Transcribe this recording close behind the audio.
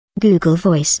Google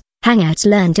Voice, Hangouts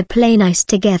learn to play nice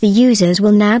together. Users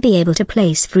will now be able to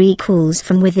place free calls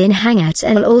from within Hangouts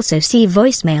and will also see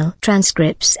voicemail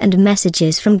transcripts and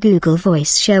messages from Google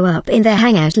Voice show up in their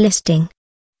Hangout listing.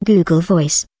 Google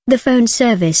Voice, the phone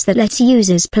service that lets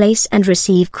users place and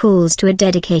receive calls to a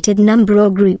dedicated number or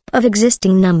group of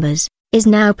existing numbers, is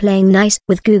now playing nice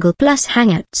with Google Plus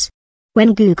Hangouts.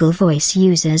 When Google Voice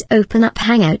users open up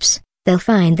Hangouts, they'll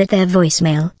find that their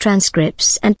voicemail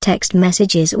transcripts and text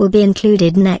messages will be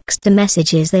included next to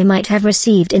messages they might have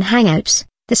received in Hangouts,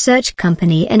 the search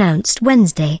company announced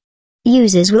Wednesday.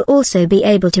 Users will also be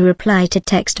able to reply to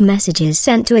text messages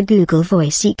sent to a Google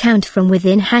Voice account from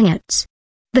within Hangouts.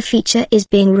 The feature is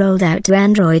being rolled out to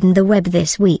Android and the web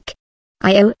this week.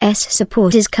 iOS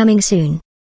support is coming soon.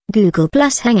 Google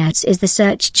Plus Hangouts is the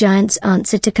search giant's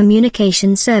answer to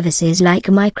communication services like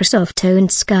Microsoft and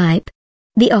Skype.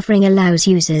 The offering allows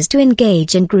users to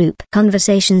engage in group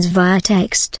conversations via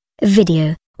text,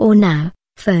 video, or now,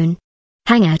 phone.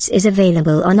 Hangouts is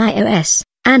available on iOS,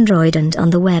 Android and on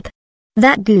the web.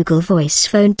 That Google Voice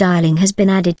phone dialing has been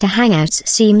added to Hangouts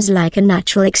seems like a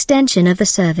natural extension of the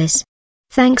service.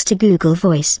 Thanks to Google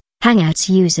Voice, Hangouts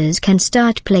users can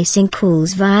start placing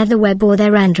calls via the web or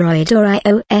their Android or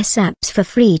iOS apps for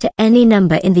free to any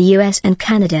number in the US and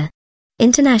Canada.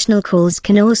 International calls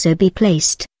can also be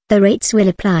placed, the rates will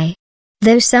apply.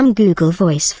 Though some Google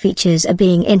Voice features are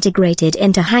being integrated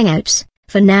into Hangouts,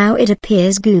 for now it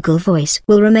appears Google Voice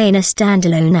will remain a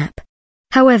standalone app.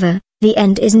 However, the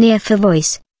end is near for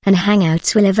Voice, and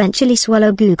Hangouts will eventually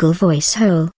swallow Google Voice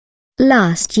whole.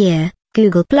 Last year,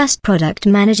 Google Plus product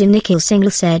manager Nikhil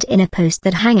Singhal said in a post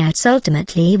that Hangouts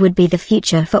ultimately would be the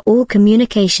future for all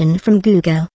communication from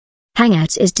Google.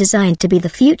 Hangouts is designed to be the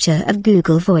future of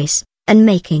Google Voice, and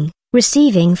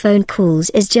receiving phone calls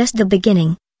is just the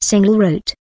beginning, Singhal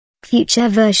wrote. Future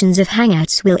versions of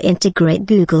Hangouts will integrate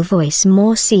Google Voice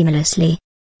more seamlessly.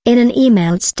 In an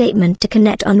emailed statement to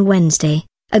Connect on Wednesday,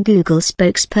 a Google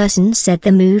spokesperson said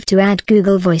the move to add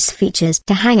Google Voice features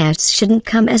to Hangouts shouldn't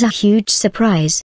come as a huge surprise.